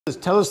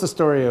Tell us the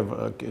story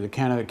of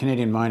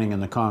Canadian mining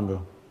in the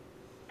Congo.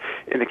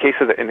 In the case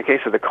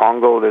of the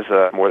Congo,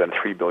 there's more than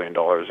 $3 billion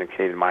in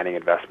Canadian mining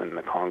investment in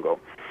the Congo.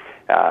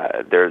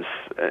 There's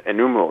a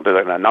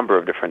number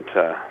of different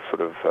kind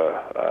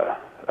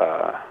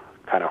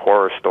of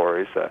horror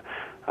stories.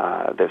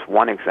 There's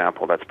one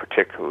example that's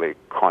particularly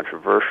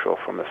controversial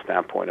from the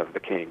standpoint of the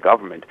Canadian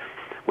government,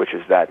 which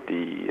is that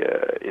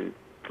in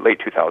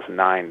late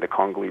 2009, the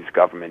Congolese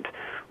government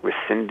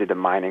rescinded a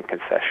mining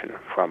concession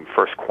from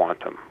First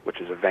Quantum,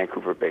 which is a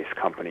Vancouver-based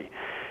company,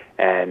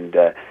 and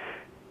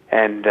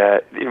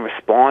in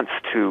response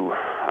to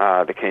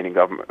the Canadian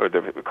government or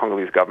the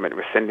Congolese government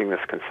rescinding this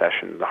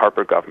concession, the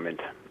Harper government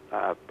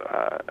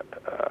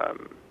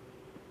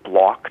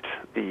blocked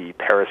the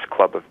Paris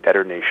Club of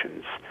Debtor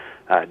Nations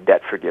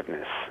debt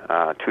forgiveness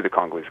to the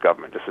Congolese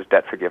government. This was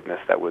debt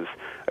forgiveness that was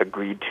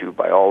agreed to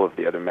by all of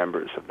the other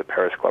members of the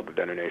Paris Club of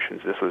Debtor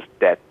Nations. This was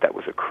debt that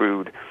was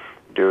accrued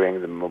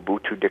during the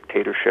Mobutu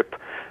dictatorship.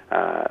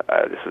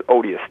 This is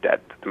odious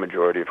debt that the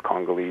majority of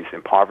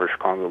impoverished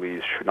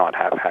Congolese should not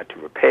have had to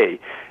repay.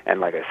 And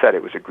like I said,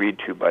 it was agreed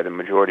to by the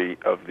majority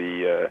of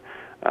the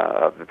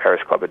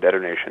Paris Club of Debtor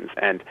Nations.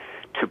 And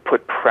to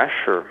put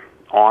pressure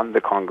on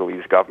the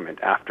Congolese government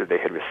after they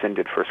had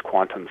rescinded First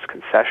Quantum's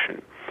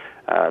concession,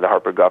 the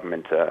Harper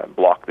government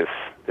blocked this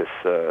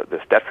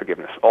debt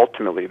forgiveness.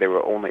 Ultimately, they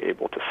were only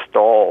able to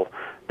stall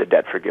the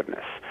debt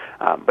forgiveness,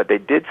 but they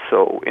did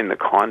so in the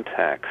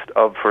context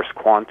of First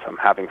Quantum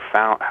having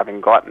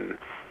gotten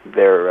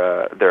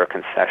their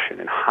concession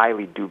in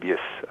highly dubious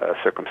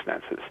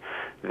circumstances.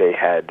 They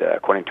had,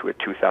 according to a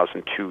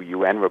 2002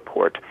 UN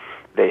report,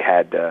 they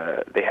had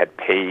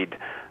paid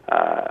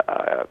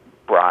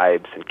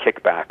bribes and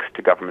kickbacks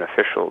to government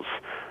officials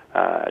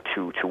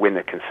to win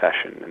the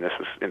concession, and this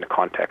was in the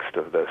context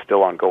of the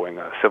still ongoing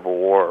civil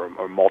war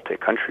or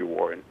multi-country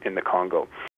war in the Congo.